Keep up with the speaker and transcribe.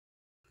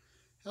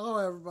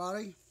Hello,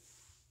 everybody.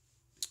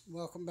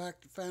 Welcome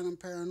back to Phantom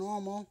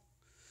Paranormal.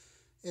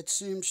 It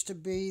seems to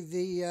be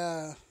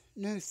the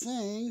new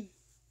thing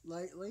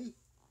lately.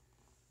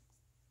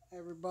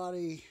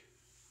 Everybody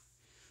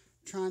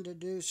trying to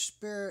do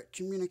spirit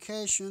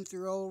communication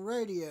through old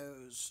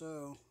radios.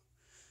 So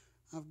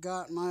I've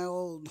got my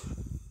old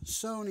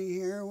Sony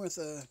here with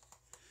a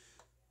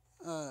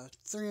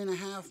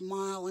 3.5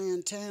 mile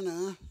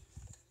antenna.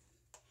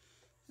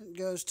 It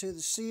goes to the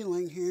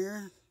ceiling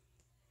here.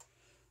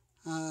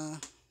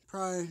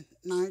 Probably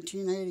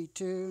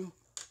 1982.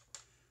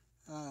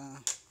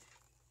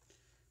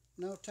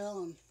 No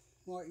telling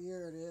what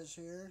year it is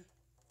here.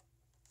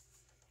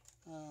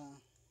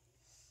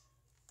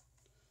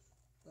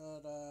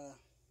 But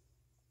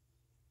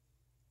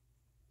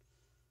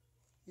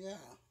yeah.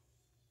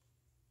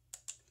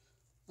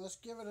 Let's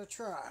give it a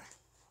try.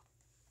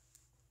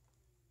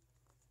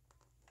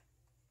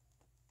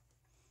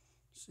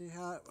 See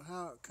how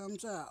it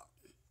comes out.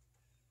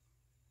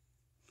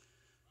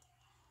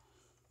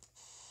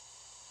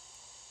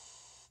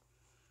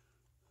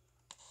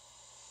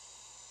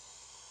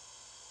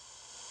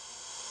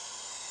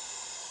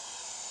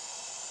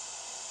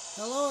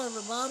 Hello,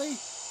 everybody.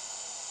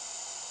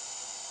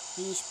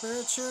 Any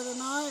spirits here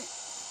tonight?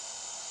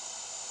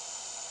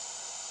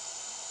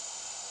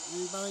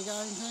 Anybody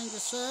got anything to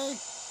say?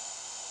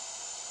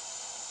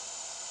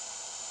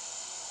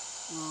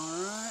 All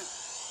right.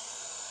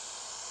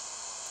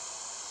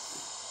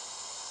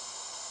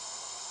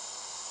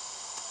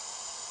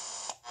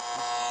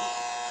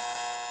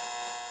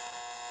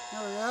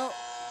 There we go.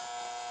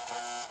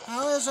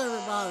 How is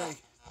everybody?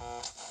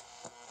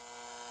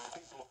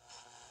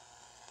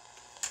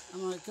 I'm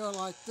going to go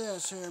like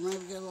this here,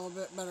 maybe get a little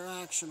bit better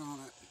action on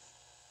it.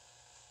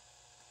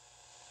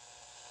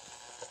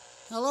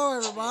 Hello,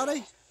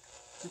 everybody.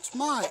 It's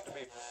Mike.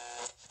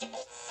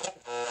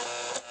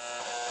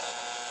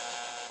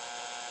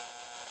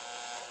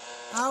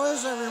 How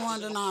is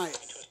everyone tonight?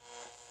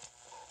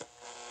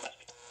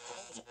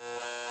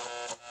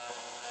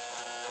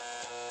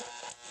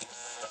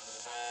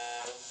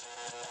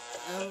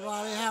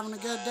 Everybody having a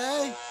good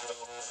day?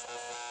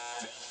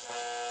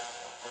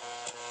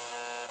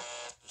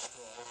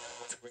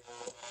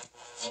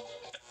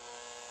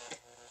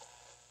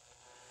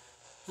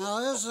 How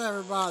is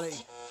everybody?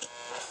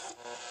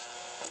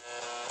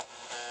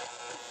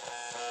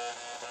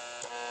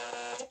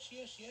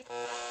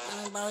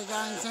 Anybody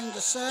got anything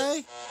to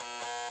say?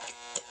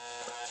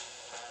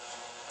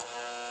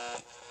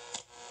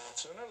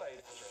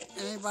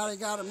 Anybody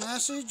got a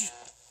message?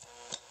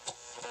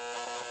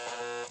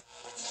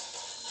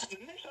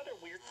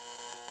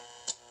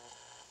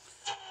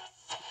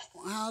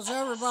 How's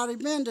everybody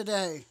been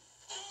today?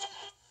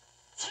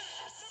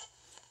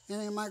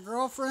 Any of my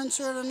girlfriends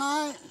here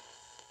tonight?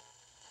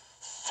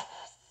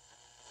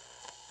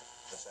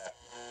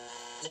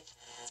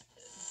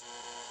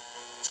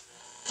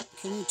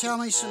 Can you tell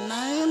me some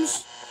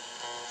names?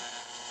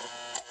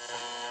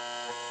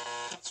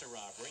 It's a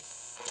robbery.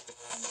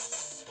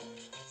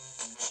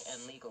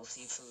 And legal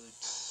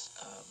seafoods.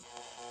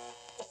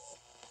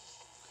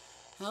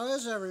 How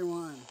is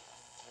everyone?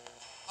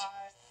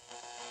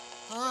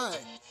 Hi.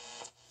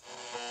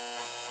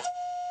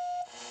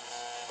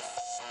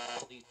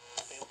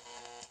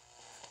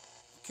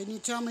 Can you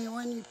tell me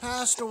when you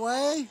passed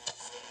away?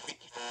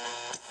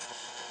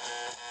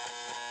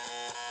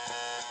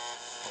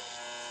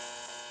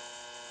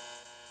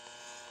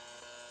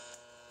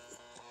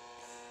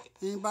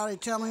 Anybody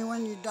tell me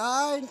when you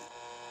died?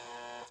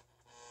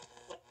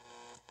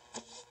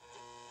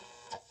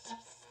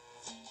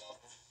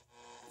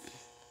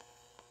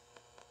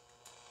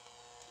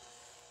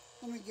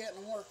 Let me get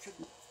in a more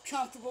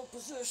comfortable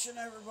position,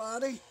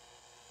 everybody.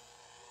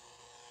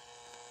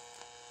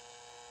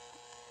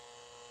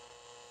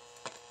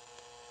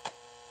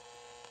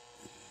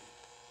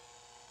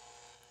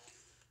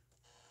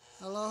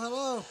 Hello,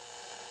 hello.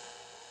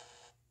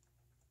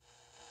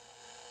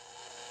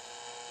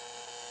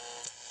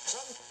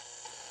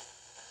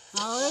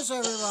 How is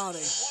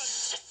everybody?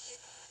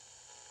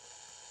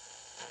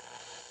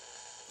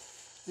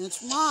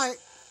 It's Mike.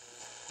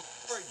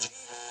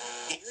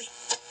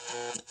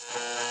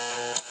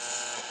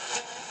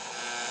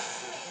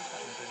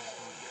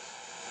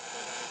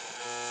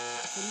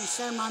 Can you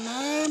say my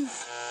name?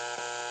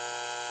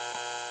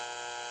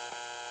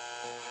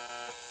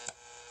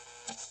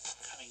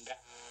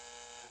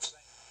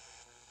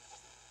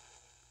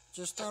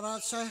 Just thought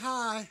I'd say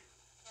hi.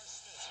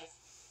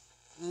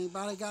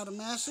 Anybody got a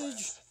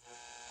message?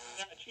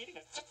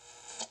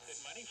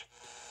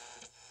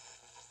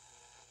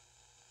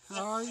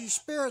 How are you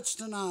spirits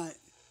tonight?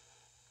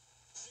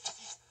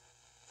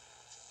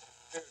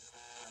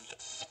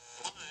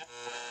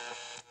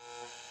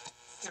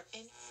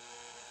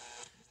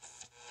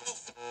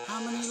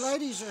 How many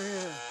ladies are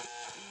here?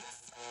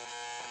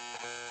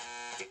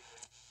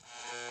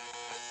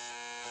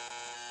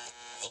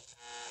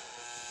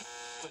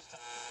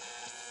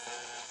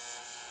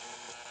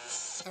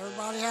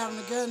 Everybody having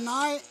a good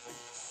night?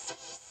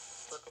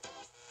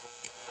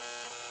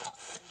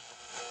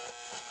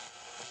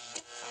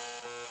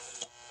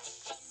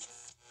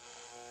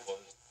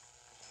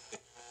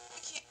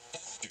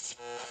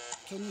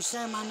 Can you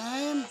say my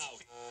name?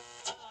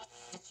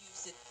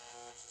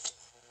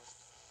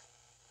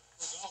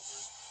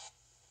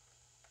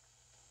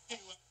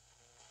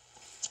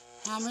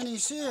 How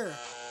many's here?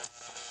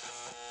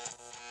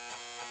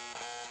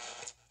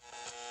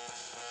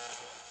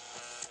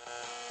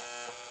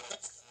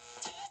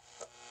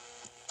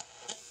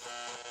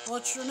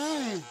 What's your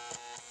name?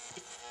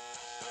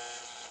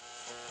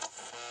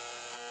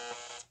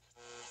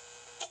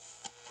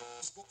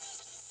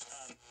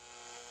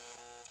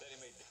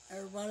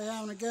 Everybody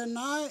having a good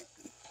night?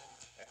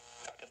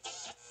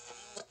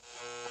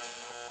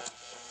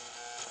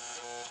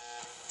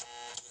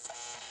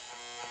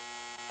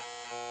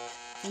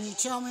 Can you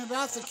tell me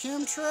about the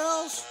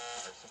chemtrails?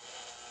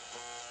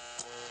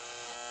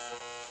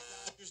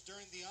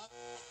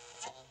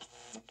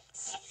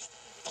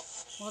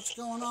 What's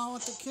going on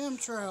with the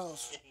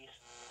chemtrails?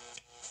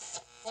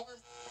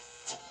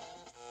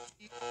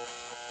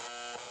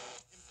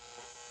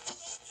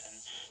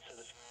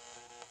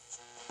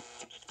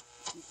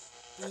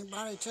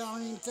 Anybody tell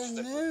me anything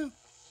new?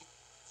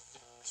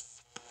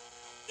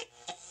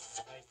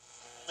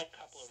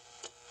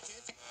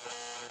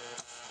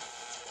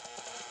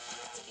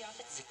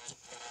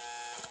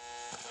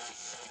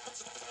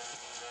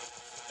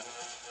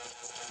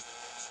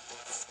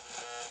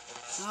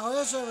 How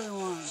is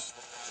everyone?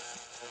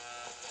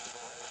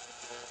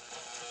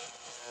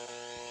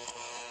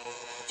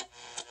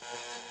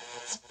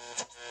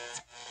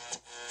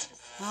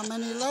 How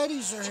many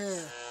ladies are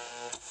here?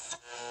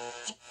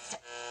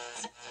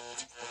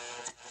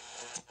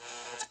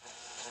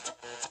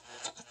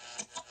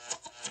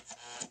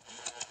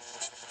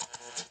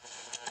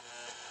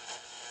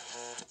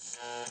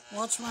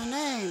 What's my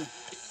name?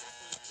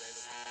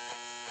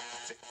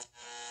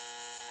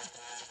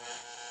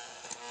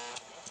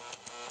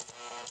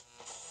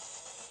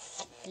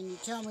 Can you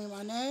tell me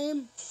my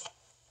name?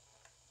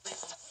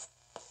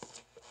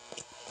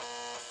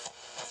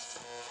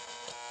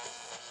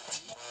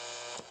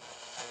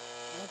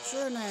 What's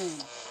your name?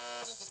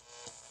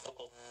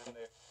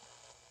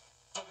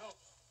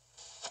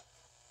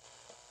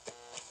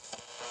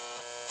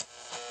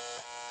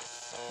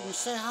 Can you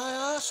say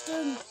hi,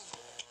 Austin?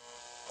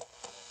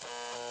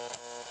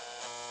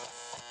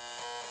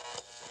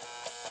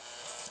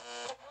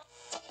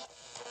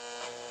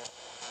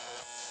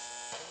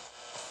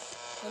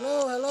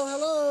 Hello, hello,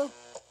 hello.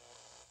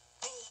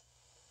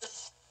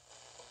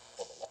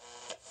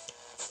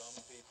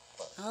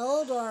 How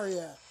old are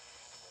you?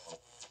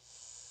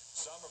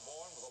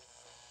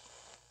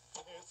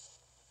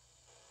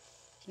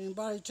 Can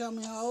anybody tell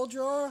me how old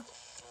you are?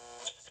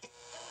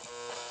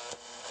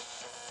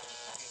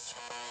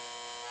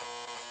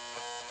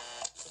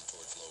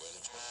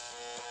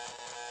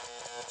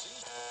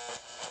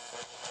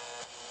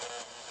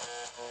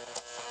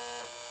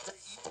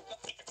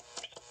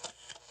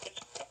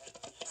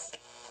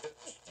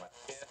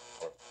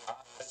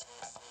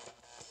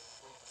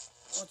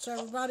 What's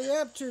everybody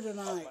up to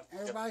tonight?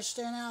 Everybody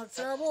staying out of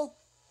trouble?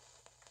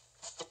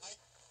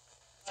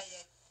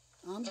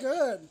 I'm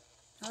good.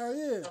 How are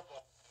you?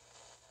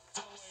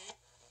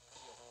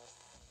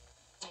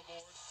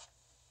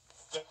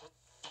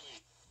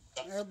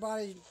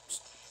 Everybody,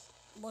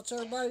 what's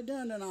everybody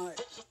doing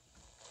tonight?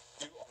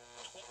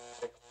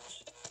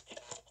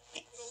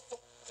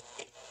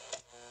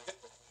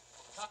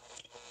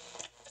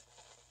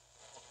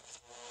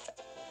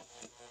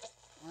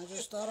 I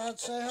just thought I'd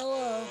say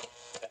hello.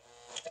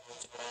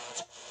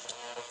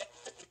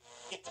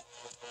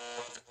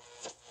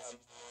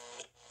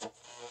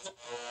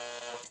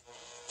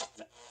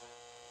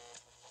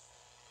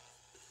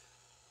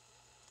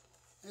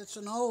 It's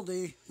an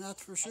oldie,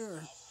 that's for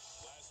sure.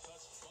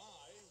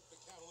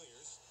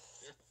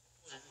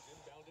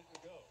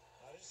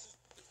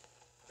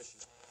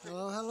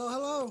 Hello, hello,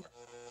 hello.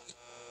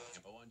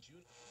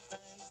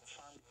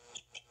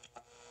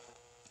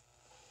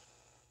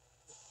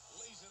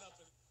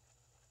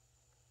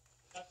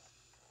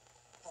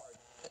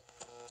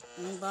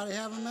 Anybody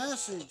have a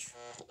message?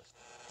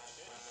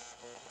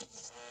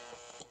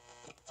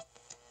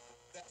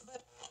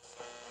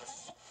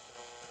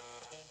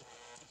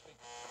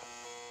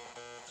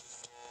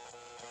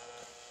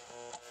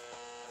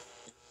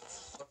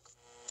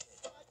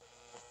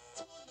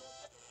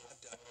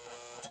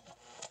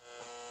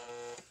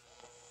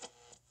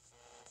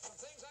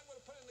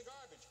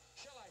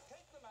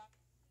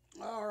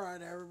 All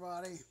right,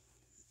 everybody.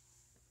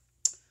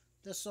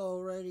 This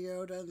old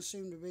radio doesn't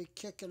seem to be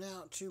kicking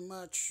out too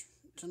much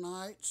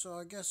tonight, so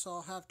I guess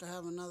I'll have to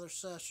have another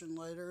session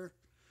later.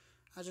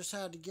 I just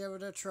had to give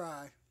it a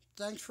try.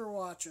 Thanks for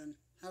watching.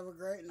 Have a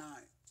great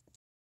night.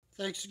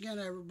 Thanks again,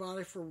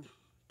 everybody, for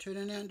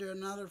tuning in to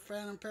another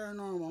Phantom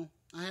Paranormal.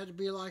 I had to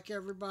be like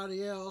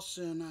everybody else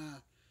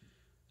and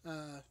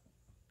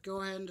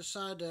go ahead and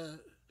decide to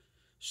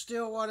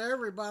steal what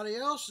everybody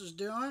else is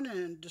doing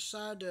and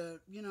decide to,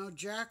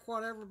 jack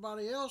what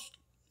everybody else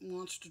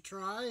wants to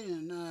try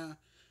and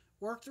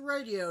work the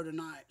radio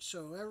tonight.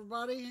 So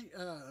everybody,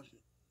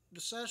 the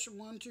session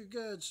wasn't too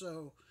good,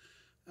 so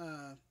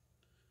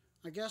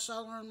I guess I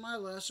learned my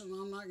lesson.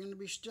 I'm not going to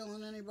be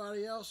stealing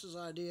anybody else's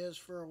ideas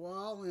for a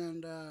while,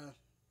 and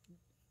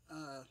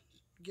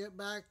get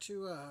back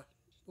to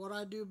what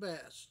I do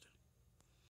best.